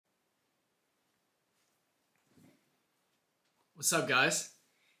What's up, guys?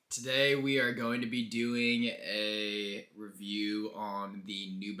 Today we are going to be doing a review on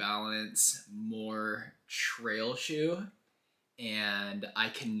the New Balance More trail shoe, and I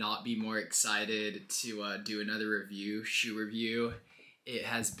cannot be more excited to do another shoe review. It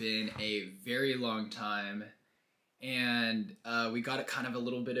has been a very long time, and we got kind of a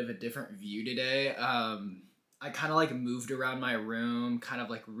little bit of a different view today. I kind of like moved around my room, kind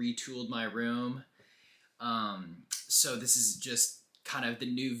of like retooled my room. So this is just kind of the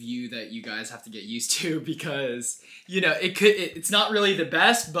new view that you guys have to get used to because, you know, it's not really the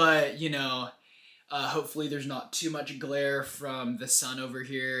best, but, you know, hopefully there's not too much glare from the sun over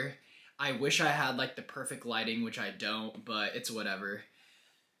here. I wish I had like the perfect lighting, which I don't, but it's whatever.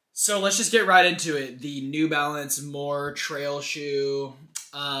 So let's just get right into it. The New Balance More trail shoe.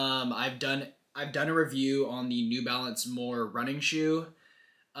 I've done a review on the New Balance More running shoe,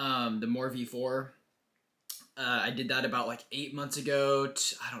 the More V4. I did that about like 8 months ago,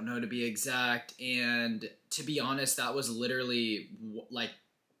 I don't know to be exact, and to be honest, that was literally like,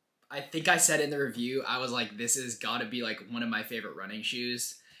 I think I said in the review, I was like, this has got to be like one of my favorite running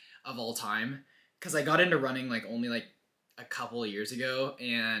shoes of all time, because I got into running like only like a couple of years ago,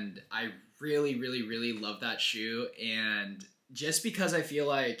 and I really love that shoe, and just because I feel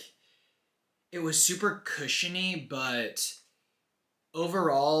like it was super cushiony, but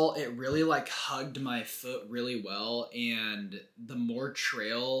overall, it really like hugged my foot really well, and the More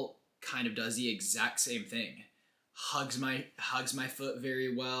Trail kind of does the exact same thing. Hugs my foot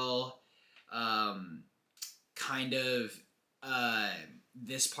very well. Kind of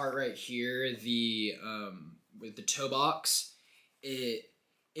this part right here, the with the toe box, it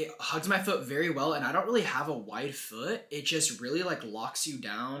hugs my foot very well, and I don't really have a wide foot. It just really like locks you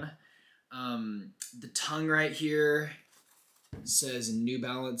down. The tongue right here says New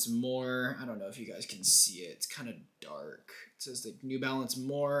Balance More. I don't know if you guys can see it. It's kind of dark. It says like New Balance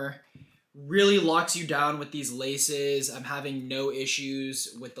More. Really locks you down with these laces. I'm having no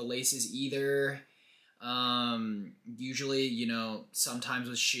issues with the laces either. Usually, you know, sometimes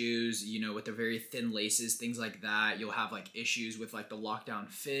with shoes, you know, with the very thin laces, things like that, you'll have like issues with like the lockdown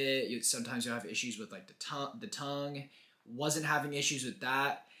fit. Sometimes you'll have issues with like the tongue. Wasn't having issues with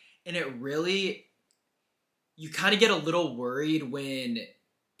that. And it really, you kind of get a little worried when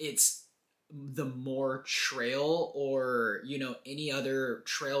it's the More Trail or, you know, any other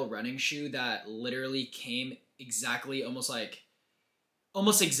trail running shoe that literally came exactly, almost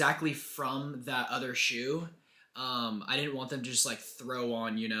exactly from that other shoe. I didn't want them to just like throw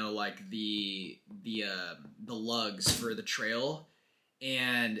on, you know, like the lugs for the trail.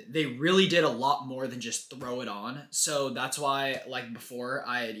 And they really did a lot more than just throw it on. So that's why, like, before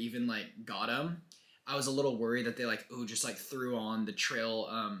I had even like got them, I was a little worried that they like, just like threw on the trail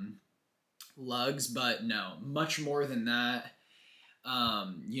lugs, but no, much more than that.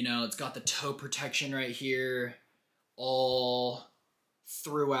 You know, it's got the toe protection right here all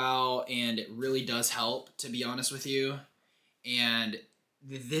throughout, and it really does help, to be honest with you. And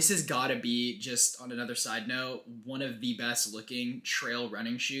this has got to be, just on another side note, one of the best looking trail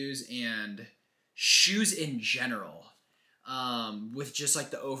running shoes and shoes in general. With just like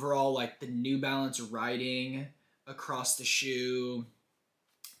the overall, like the New Balance writing across the shoe,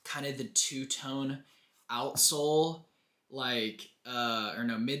 kind of the two-tone outsole, like, or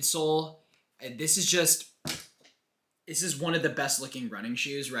no, midsole. This is one of the best looking running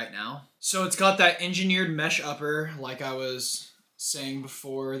shoes right now. So it's got that engineered mesh upper, like I was saying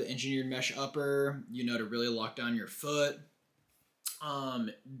before, the engineered mesh upper, you know, to really lock down your foot.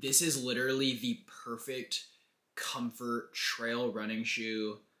 This is literally the perfect comfort trail running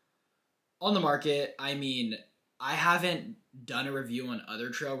shoe on the market. I mean, I haven't done a review on other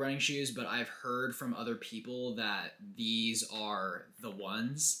trail running shoes, but I've heard from other people that these are the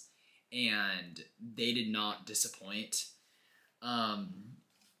ones, and they did not disappoint.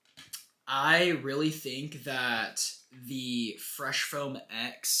 I really think that the Fresh Foam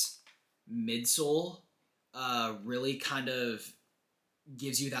X midsole really kind of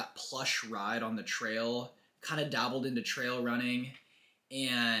gives you that plush ride on the trail. Kind of dabbled into trail running,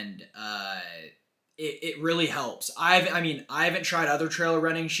 and it really helps. I haven't tried other trail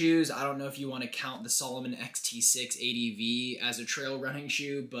running shoes. I don't know if you want to count the Salomon XT6 ADV as a trail running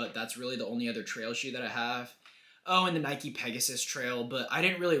shoe, but that's really the only other trail shoe that I have. Oh, and the Nike Pegasus Trail, but I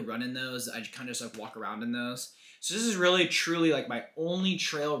didn't really run in those. I kind of just like walk around in those. So this is really truly like my only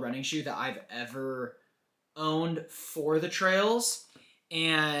trail running shoe that I've ever owned for the trails.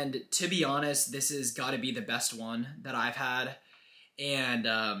 And to be honest, this has got to be the best one that I've had. And,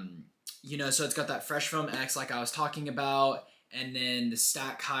 you know, so it's got that Fresh Foam X like I was talking about. And then the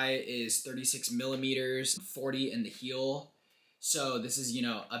stack height is 36 millimeters, 40 in the heel. So this is, you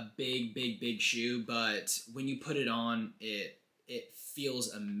know, a big shoe, but when you put it on, it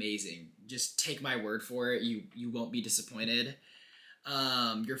feels amazing. Just take my word for it. You won't be disappointed.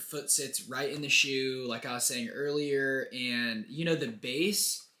 Your foot sits right in the shoe, like I was saying earlier, and you know the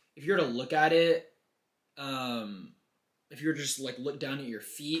base. If you were to look at it, if you were just like look down at your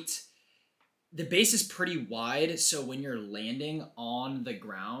feet, the base is pretty wide. So when you're landing on the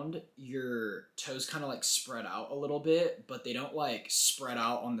ground, your toes kind of like spread out a little bit, but they don't like spread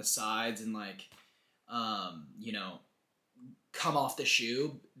out on the sides and like, you know, come off the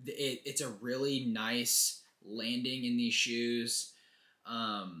shoe. It's a really nice landing in these shoes.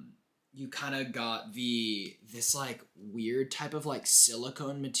 You kind of got this like weird type of like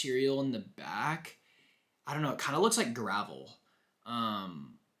silicone material in the back. I don't know, it kind of looks like gravel.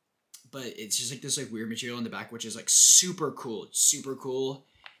 But it's just like this like weird material in the back, which is like super cool. It's super cool.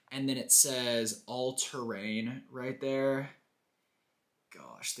 And then it says all terrain right there.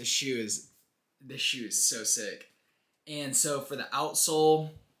 Gosh, this shoe is so sick. And so for the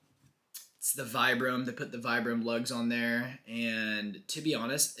outsole, it's the Vibram. They put the Vibram lugs on there, and to be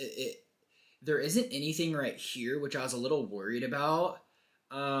honest, there isn't anything right here, which I was a little worried about.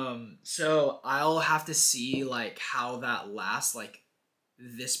 So I'll have to see like how that lasts, like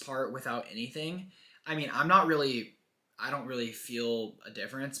this part without anything. I mean, I don't really feel a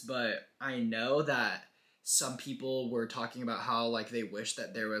difference, but I know that some people were talking about how like they wish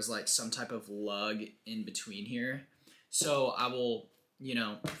that there was like some type of lug in between here. So I will, you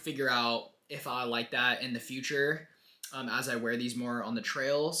know, figure out if I like that in the future as I wear these more on the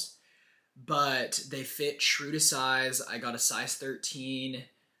trails. But they fit true to size. I got a size 13.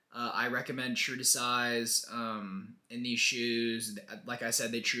 I recommend true to size in these shoes. Like I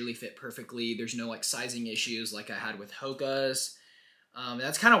said, they truly fit perfectly. There's no like sizing issues like I had with Hoka's.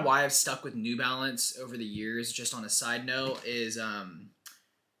 That's kind of why I've stuck with New Balance over the years. Just on a side note is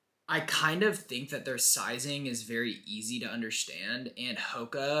I kind of think that their sizing is very easy to understand, and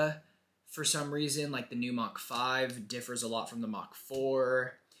Hoka, for some reason, like the new Mach 5 differs a lot from the Mach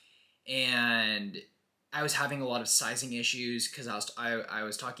 4, and I was having a lot of sizing issues because I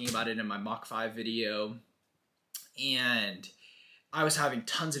was talking about it in my Mach 5 video, and I was having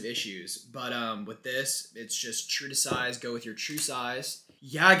tons of issues. But with this, it's just true to size. Go with your true size.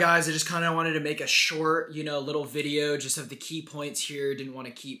 Yeah, guys, I just kind of wanted to make a short, you know, little video just of the key points here. Didn't want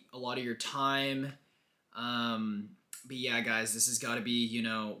to keep a lot of your time. But yeah, guys, this has got to be, you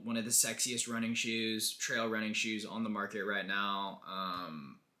know, one of the sexiest running shoes, trail running shoes on the market right now.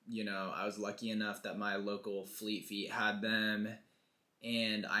 You know, I was lucky enough that my local Fleet Feet had them,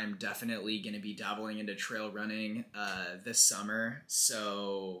 and I'm definitely going to be dabbling into trail running this summer.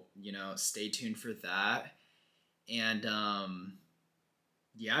 So, you know, stay tuned for that. And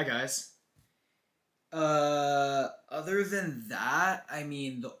yeah, guys. Other than that, I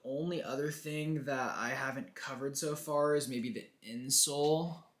mean, the only other thing that I haven't covered so far is maybe the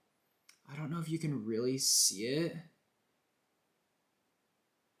insole. I don't know if you can really see it,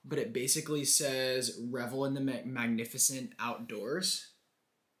 but it basically says revel in the magnificent outdoors.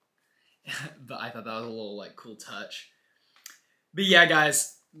 But I thought that was a little like cool touch. But yeah,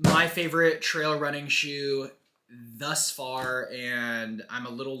 guys, my favorite trail running shoe thus far, and I'm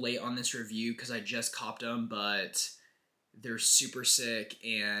a little late on this review because I just copped them, but they're super sick,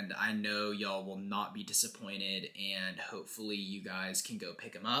 and I know y'all will not be disappointed, and hopefully you guys can go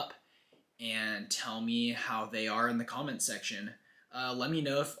pick them up and tell me how they are in the comment section. Let me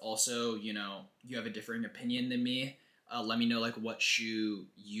know if also, you know, you have a differing opinion than me. Let me know like what shoe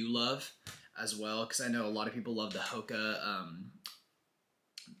you love as well, because I know a lot of people love the Hoka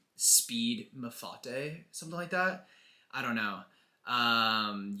Speed Mafate, something like that. I don't know.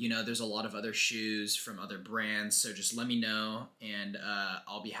 You know, there's a lot of other shoes from other brands, so just let me know, and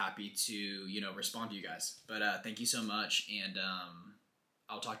I'll be happy to, you know, respond to you guys. But thank you so much, and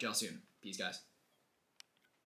I'll talk to y'all soon. Peace, guys.